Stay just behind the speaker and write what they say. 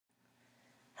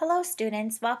Hello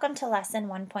students, welcome to lesson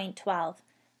 1.12.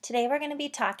 Today we're going to be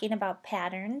talking about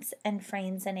patterns and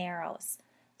frames and arrows.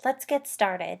 Let's get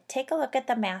started. Take a look at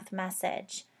the math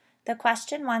message. The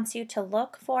question wants you to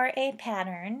look for a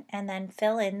pattern and then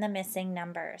fill in the missing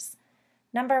numbers.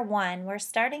 Number 1, we're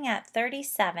starting at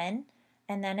 37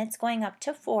 and then it's going up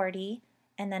to 40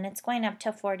 and then it's going up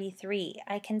to 43.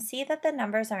 I can see that the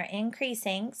numbers are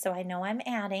increasing, so I know I'm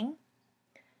adding,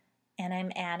 and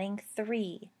I'm adding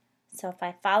 3. So if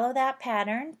I follow that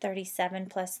pattern, 37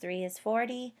 plus 3 is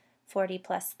 40, 40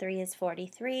 plus 3 is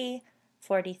 43,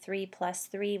 43 plus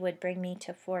 3 would bring me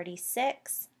to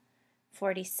 46,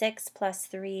 46 plus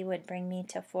 3 would bring me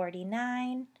to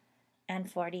 49,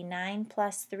 and 49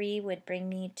 plus 3 would bring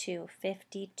me to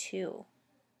 52.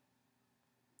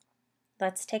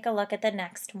 Let's take a look at the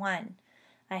next one.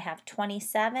 I have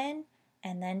 27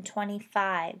 and then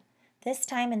 25. This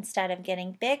time, instead of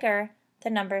getting bigger, the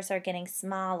numbers are getting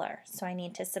smaller, so I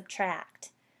need to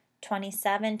subtract.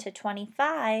 27 to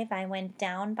 25, I went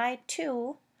down by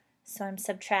 2, so I'm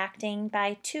subtracting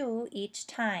by 2 each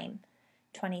time.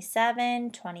 27,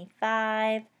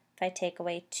 25, if I take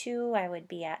away 2, I would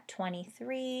be at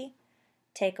 23.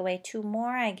 Take away 2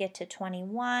 more, I get to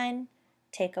 21.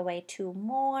 Take away 2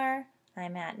 more,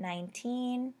 I'm at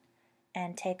 19.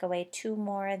 And take away 2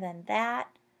 more than that,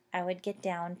 I would get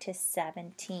down to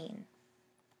 17.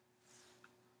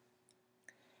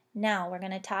 Now we're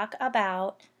going to talk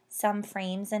about some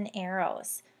frames and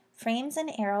arrows. Frames and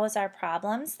arrows are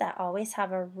problems that always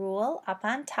have a rule up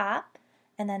on top,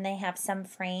 and then they have some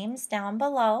frames down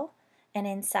below, and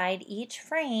inside each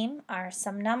frame are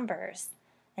some numbers.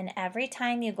 And every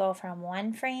time you go from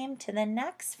one frame to the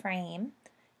next frame,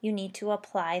 you need to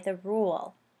apply the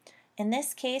rule. In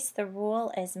this case, the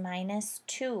rule is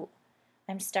 -2.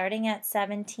 I'm starting at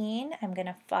 17. I'm going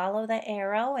to follow the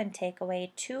arrow and take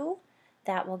away 2.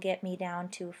 That will get me down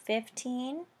to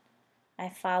 15. I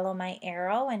follow my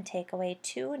arrow and take away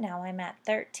 2. Now I'm at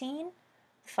 13.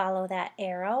 Follow that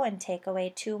arrow and take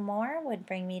away 2 more would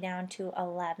bring me down to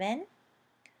 11.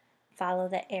 Follow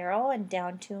the arrow and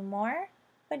down 2 more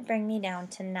would bring me down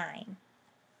to 9.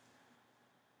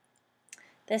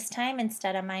 This time,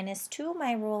 instead of -2,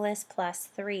 my rule is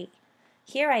 +3.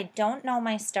 Here I don't know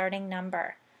my starting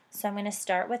number, so I'm going to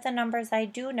start with the numbers I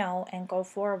do know and go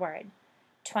forward.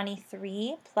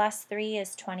 23 plus 3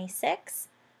 is 26.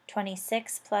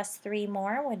 26 plus 3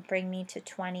 more would bring me to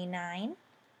 29.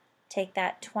 Take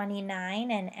that 29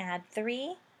 and add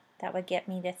 3. That would get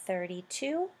me to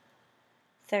 32.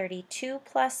 32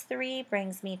 plus 3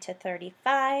 brings me to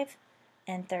 35.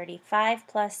 And 35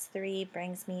 plus 3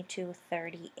 brings me to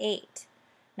 38.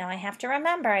 Now I have to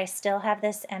remember I still have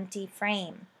this empty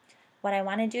frame. What I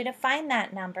want to do to find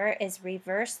that number is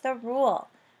reverse the rule.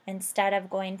 Instead of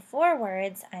going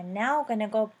forwards, I'm now going to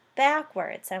go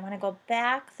backwards. I want to go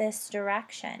back this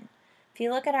direction. If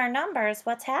you look at our numbers,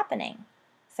 what's happening?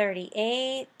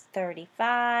 38,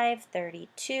 35,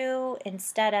 32.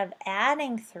 Instead of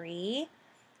adding 3,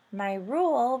 my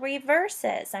rule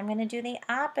reverses. I'm going to do the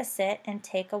opposite and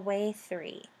take away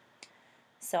 3.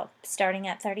 So starting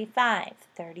at 35,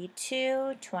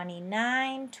 32,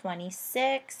 29,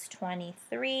 26,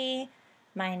 23,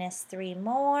 minus 3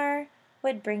 more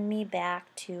would bring me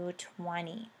back to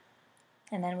 20.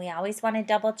 And then we always want to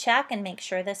double check and make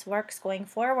sure this works going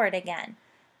forward again.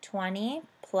 20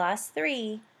 plus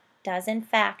 3 does in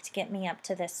fact get me up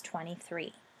to this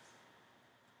 23.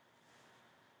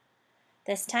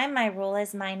 This time my rule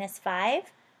is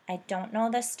 -5. I don't know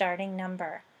the starting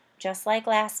number. Just like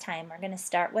last time, we're going to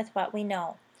start with what we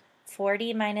know.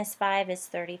 40 minus 5 is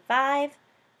 35.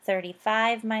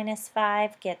 35 minus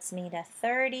 5 gets me to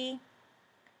 30.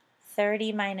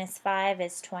 30 minus 5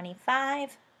 is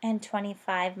 25. And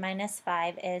 25 minus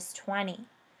 5 is 20.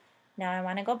 Now I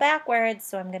want to go backwards,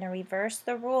 so I'm going to reverse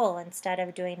the rule. Instead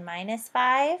of doing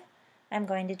 -5, I'm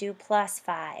going to do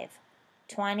 +5.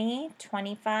 20,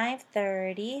 25,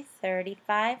 30,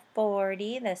 35,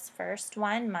 40. This first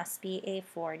one must be a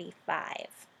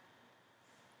 45.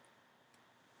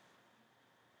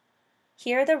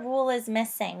 Here the rule is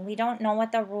missing. We don't know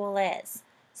what the rule is.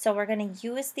 So we're going to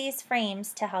use these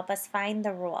frames to help us find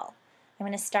the rule. I'm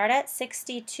going to start at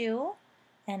 62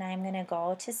 and I'm going to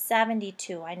go to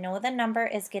 72. I know the number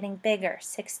is getting bigger,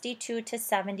 62 to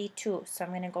 72. So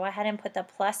I'm going to go ahead and put the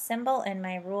plus symbol in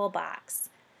my rule box.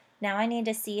 Now I need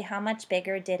to see how much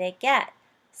bigger did it get.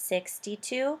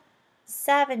 62,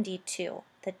 72.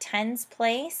 The tens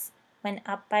place went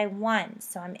up by 1,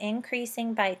 so I'm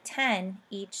increasing by 10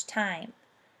 each time.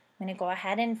 I'm going to go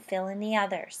ahead and fill in the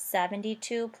others.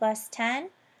 72 plus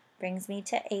 10 brings me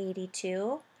to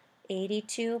 82.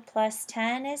 82 plus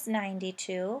 10 is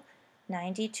 92.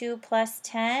 92 plus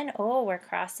 10, oh, we're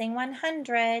crossing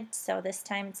 100, so this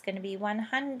time it's going to be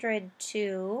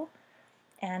 102,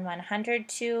 and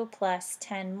 102 plus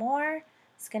 10 more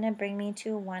is going to bring me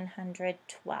to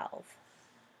 112.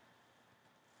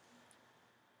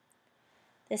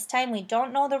 This time we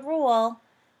don't know the rule,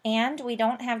 and we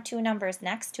don't have two numbers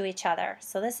next to each other,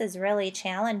 so this is really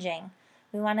challenging.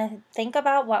 We want to think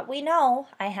about what we know.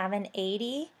 I have an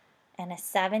 80 and a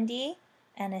 70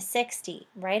 and a 60.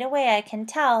 Right away I can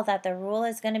tell that the rule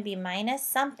is going to be minus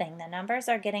something. The numbers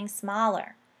are getting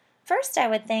smaller. First I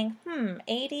would think,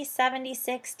 80, 70,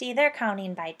 60, they're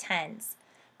counting by tens.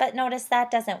 But notice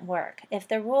that doesn't work. If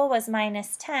the rule was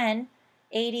minus 10,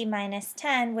 80 minus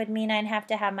 10 would mean I'd have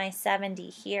to have my 70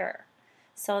 here.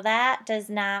 So that does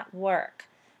not work.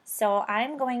 So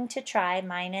I'm going to try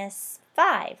minus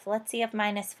 5. Let's see if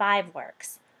minus 5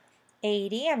 works.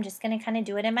 80, I'm just going to kind of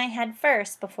do it in my head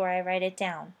first before I write it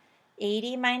down.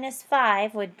 80 minus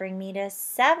 5 would bring me to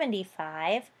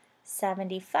 75.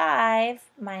 75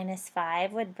 minus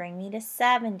 5 would bring me to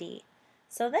 70.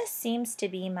 So this seems to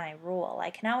be my rule. I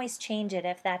can always change it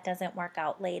if that doesn't work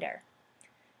out later.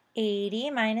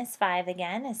 80 minus 5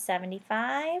 again is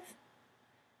 75.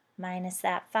 Minus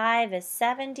that 5 is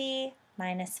 70.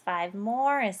 Minus 5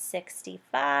 more is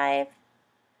 65.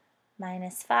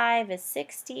 Minus 5 is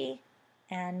 60.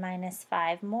 And minus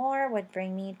 5 more would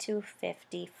bring me to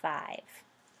 55.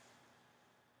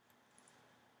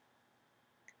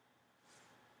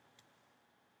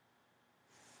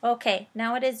 Okay,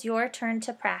 now it is your turn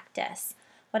to practice.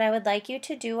 What I would like you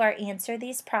to do are answer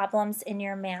these problems in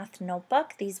your math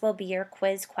notebook. These will be your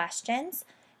quiz questions.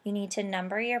 You need to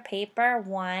number your paper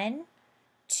 1,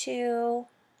 2,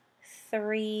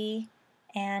 3,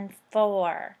 and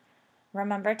 4.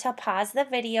 Remember to pause the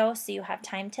video so you have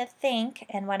time to think,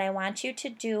 and what I want you to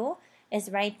do is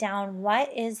write down what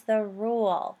is the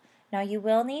rule. Now you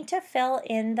will need to fill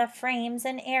in the frames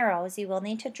and arrows. You will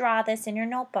need to draw this in your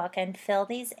notebook and fill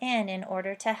these in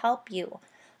order to help you.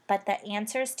 But the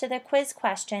answers to the quiz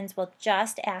questions will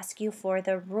just ask you for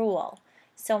the rule.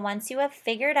 So once you have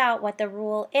figured out what the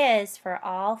rule is for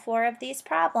all 4 of these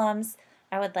problems,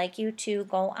 I would like you to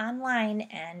go online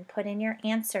and put in your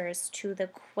answers to the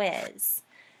quiz.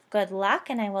 Good luck,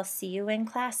 and I will see you in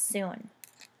class soon.